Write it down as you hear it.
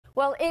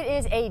Well, it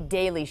is a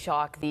daily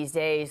shock these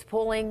days,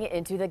 pulling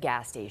into the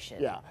gas station.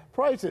 Yeah,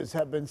 prices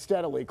have been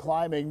steadily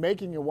climbing,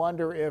 making you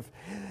wonder if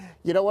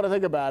you don't want to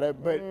think about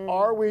it, but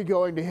are we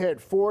going to hit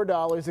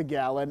 $4 a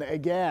gallon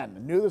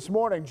again? New this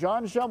morning,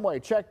 John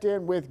Shumway checked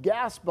in with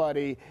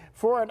GasBuddy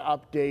for an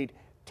update.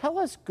 Tell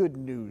us good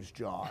news,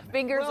 John.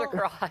 Fingers are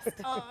crossed.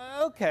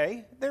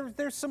 Okay,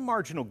 there's some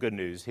marginal good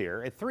news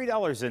here. At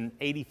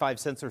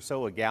 $3.85 or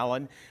so a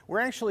gallon, we're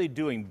actually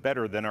doing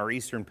better than our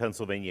eastern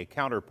Pennsylvania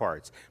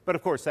counterparts. But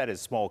of course, that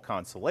is small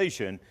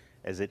consolation,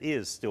 as it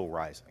is still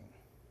rising.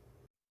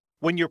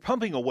 When you're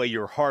pumping away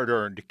your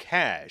hard-earned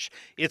cash,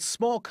 it's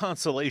small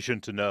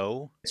consolation to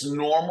know It's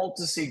normal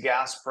to see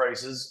gas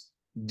prices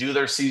do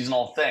their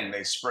seasonal thing.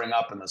 They spring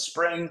up in the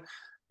spring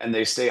and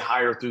they stay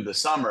higher through the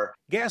summer.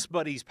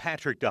 GasBuddy's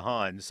Patrick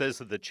Haan says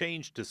that the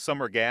change to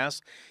summer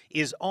gas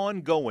is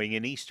ongoing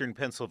in eastern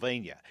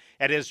Pennsylvania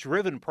and has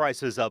driven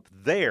prices up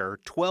there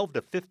 12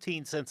 to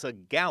 15 cents a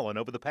gallon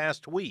over the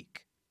past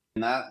week.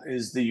 And that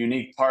is the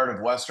unique part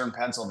of Western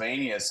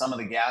Pennsylvania. Some of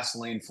the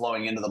gasoline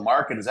flowing into the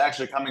market is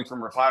actually coming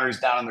from refineries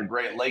down in the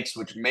Great Lakes,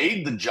 which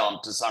made the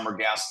jump to summer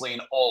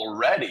gasoline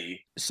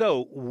already.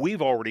 So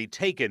we've already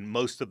taken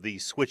most of the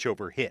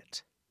switchover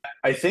hit.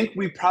 I think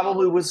we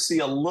probably would see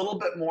a little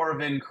bit more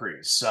of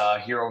increase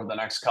here over the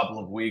next couple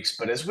of weeks.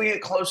 But as we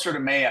get closer to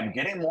May, I'm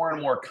getting more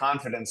and more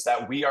confidence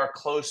that we are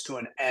close to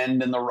an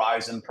end in the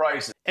rise in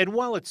prices. And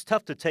while it's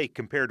tough to take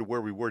compared to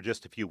where we were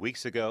just a few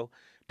weeks ago,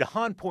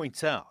 Haan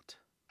points out,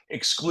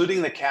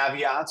 excluding the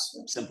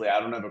caveats, simply I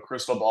don't have a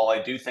crystal ball,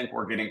 I do think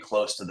we're getting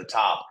close to the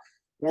top.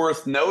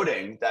 Worth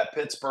noting that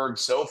Pittsburgh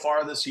so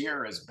far this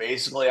year is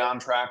basically on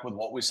track with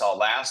what we saw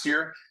last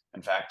year.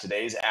 In fact,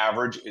 today's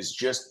average is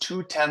just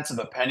 0.2 of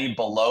a penny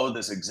below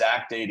this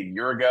exact date a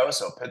year ago,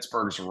 so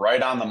Pittsburgh's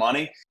right on the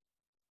money.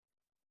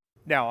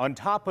 Now, on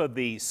top of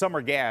the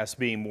summer gas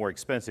being more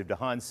expensive,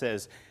 Haan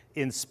says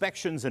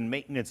inspections and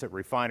maintenance at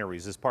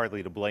refineries is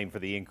partly to blame for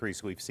the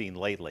increase we've seen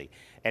lately,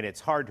 and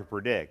it's hard to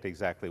predict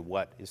exactly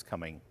what is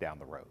coming down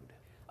the road.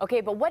 Okay,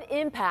 but what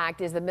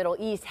impact is the Middle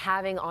East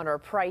having on our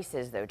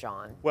prices, though,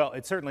 John? Well,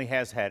 it certainly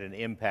has had an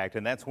impact,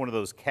 and that's one of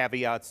those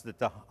caveats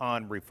that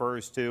Haan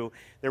refers to.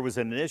 There was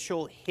an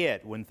initial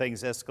hit when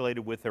things escalated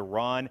with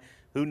Iran.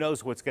 Who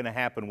knows what's going to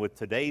happen with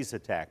today's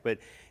attack? But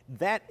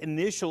that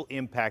initial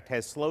impact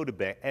has slowed a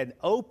bit, and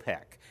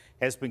OPEC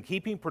has been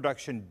keeping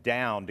production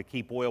down to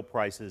keep oil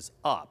prices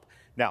up.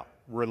 Now,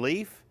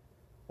 relief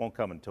won't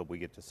come until we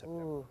get to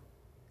September. Ooh,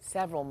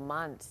 several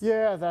months.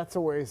 Yeah, that's a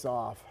ways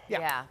off.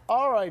 Yeah.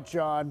 All right,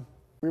 John,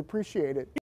 we appreciate it.